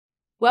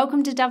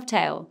Welcome to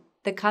Dovetail,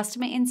 the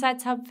customer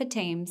insights hub for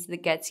teams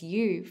that gets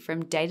you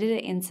from data to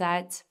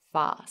insights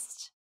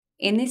fast.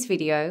 In this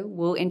video,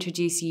 we'll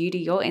introduce you to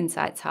your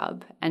Insights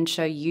Hub and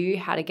show you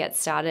how to get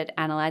started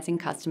analyzing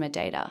customer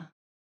data.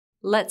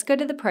 Let's go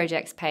to the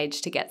Projects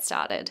page to get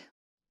started.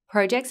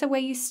 Projects are where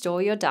you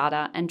store your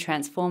data and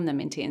transform them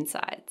into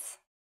insights.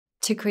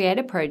 To create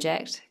a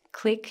project,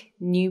 click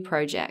New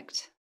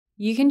Project.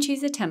 You can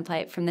choose a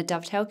template from the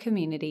Dovetail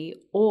community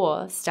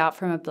or start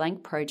from a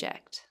blank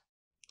project.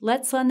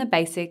 Let's learn the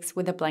basics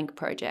with a blank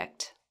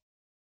project.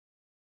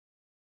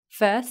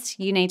 First,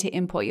 you need to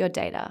import your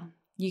data.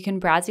 You can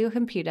browse your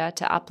computer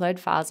to upload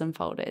files and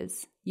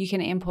folders. You can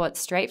import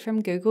straight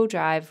from Google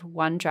Drive,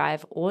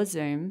 OneDrive, or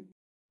Zoom,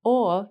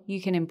 or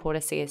you can import a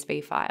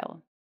CSV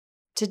file.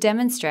 To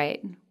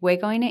demonstrate, we're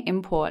going to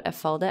import a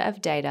folder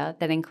of data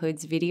that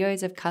includes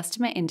videos of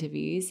customer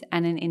interviews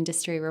and an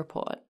industry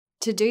report.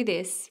 To do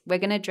this, we're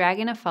going to drag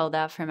in a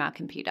folder from our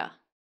computer.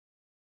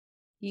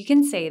 You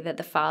can see that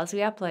the files we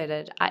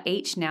uploaded are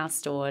each now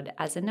stored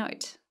as a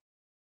note.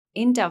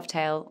 In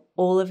Dovetail,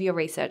 all of your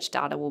research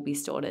data will be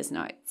stored as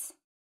notes.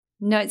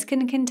 Notes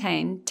can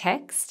contain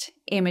text,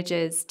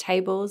 images,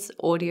 tables,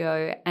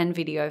 audio, and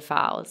video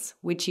files,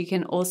 which you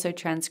can also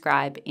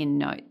transcribe in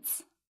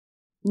Notes.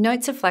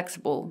 Notes are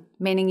flexible,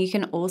 meaning you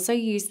can also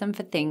use them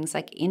for things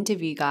like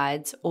interview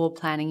guides or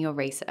planning your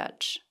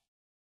research.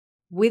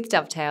 With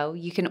Dovetail,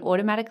 you can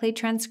automatically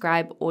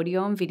transcribe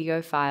audio and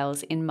video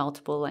files in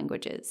multiple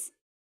languages.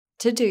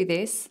 To do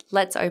this,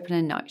 let's open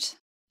a note.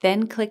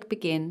 Then click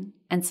Begin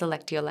and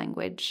select your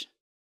language.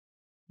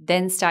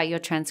 Then start your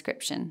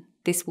transcription.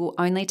 This will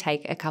only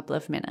take a couple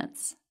of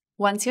minutes.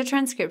 Once your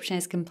transcription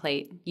is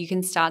complete, you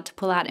can start to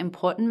pull out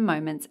important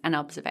moments and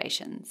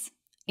observations.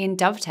 In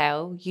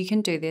Dovetail, you can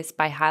do this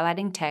by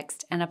highlighting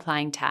text and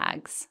applying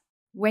tags.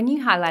 When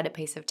you highlight a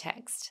piece of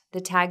text,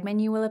 the tag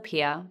menu will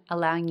appear,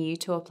 allowing you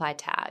to apply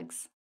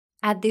tags.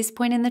 At this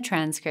point in the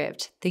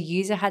transcript, the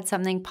user had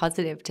something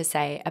positive to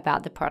say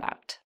about the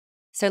product.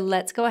 So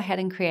let's go ahead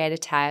and create a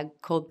tag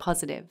called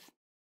Positive.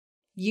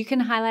 You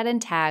can highlight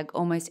and tag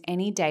almost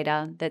any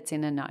data that's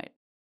in a note.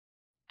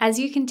 As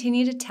you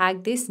continue to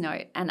tag this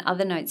note and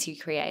other notes you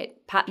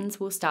create, patterns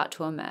will start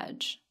to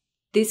emerge.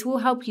 This will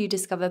help you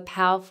discover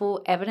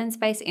powerful,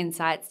 evidence-based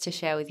insights to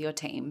share with your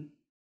team.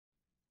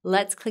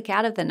 Let's click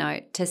out of the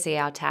note to see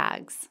our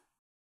tags.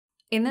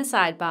 In the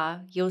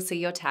sidebar, you'll see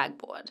your tag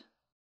board.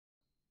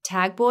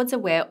 Tag boards are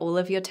where all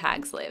of your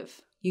tags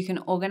live. You can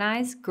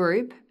organize,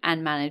 group,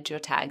 and manage your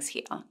tags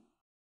here.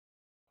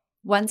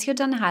 Once you're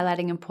done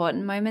highlighting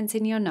important moments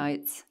in your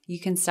notes, you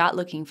can start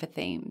looking for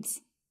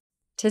themes.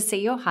 To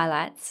see your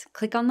highlights,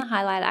 click on the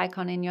highlight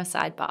icon in your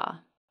sidebar.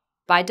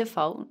 By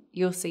default,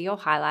 you'll see your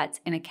highlights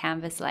in a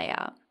canvas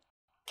layout.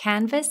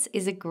 Canvas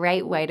is a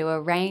great way to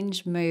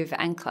arrange, move,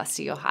 and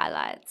cluster your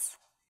highlights.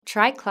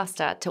 Try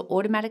Cluster to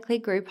automatically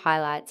group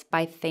highlights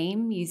by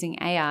theme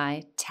using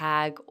AI,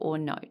 tag, or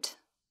note.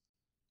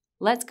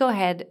 Let's go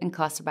ahead and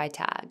cluster by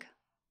tag.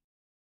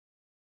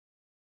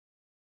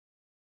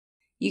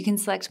 You can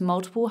select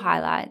multiple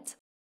highlights,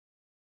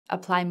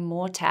 apply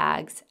more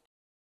tags,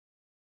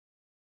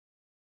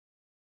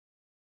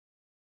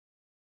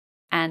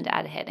 and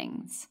add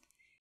headings.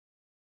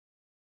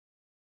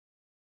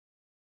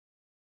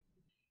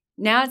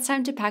 Now it's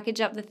time to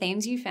package up the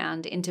themes you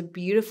found into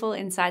beautiful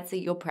insights that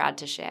you're proud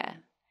to share.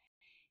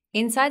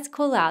 Insights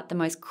call out the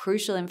most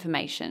crucial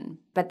information,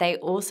 but they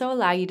also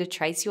allow you to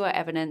trace your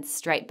evidence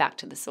straight back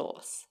to the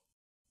source.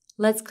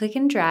 Let's click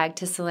and drag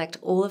to select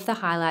all of the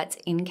highlights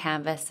in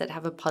Canvas that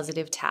have a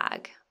positive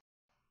tag.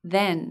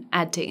 Then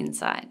add to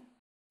insight.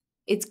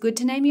 It's good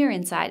to name your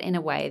insight in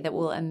a way that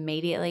will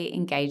immediately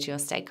engage your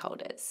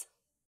stakeholders.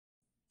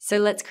 So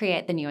let's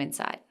create the new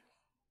insight.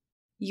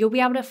 You'll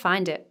be able to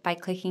find it by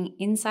clicking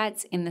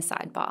Insights in the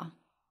sidebar.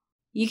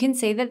 You can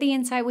see that the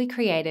insight we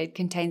created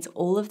contains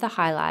all of the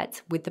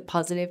highlights with the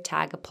positive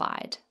tag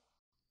applied.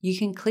 You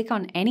can click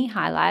on any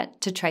highlight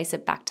to trace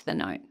it back to the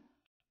note.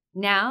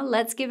 Now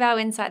let's give our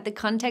insight the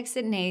context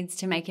it needs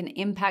to make an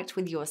impact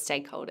with your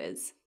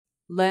stakeholders.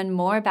 Learn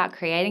more about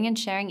creating and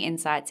sharing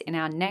insights in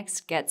our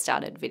next Get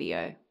Started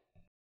video.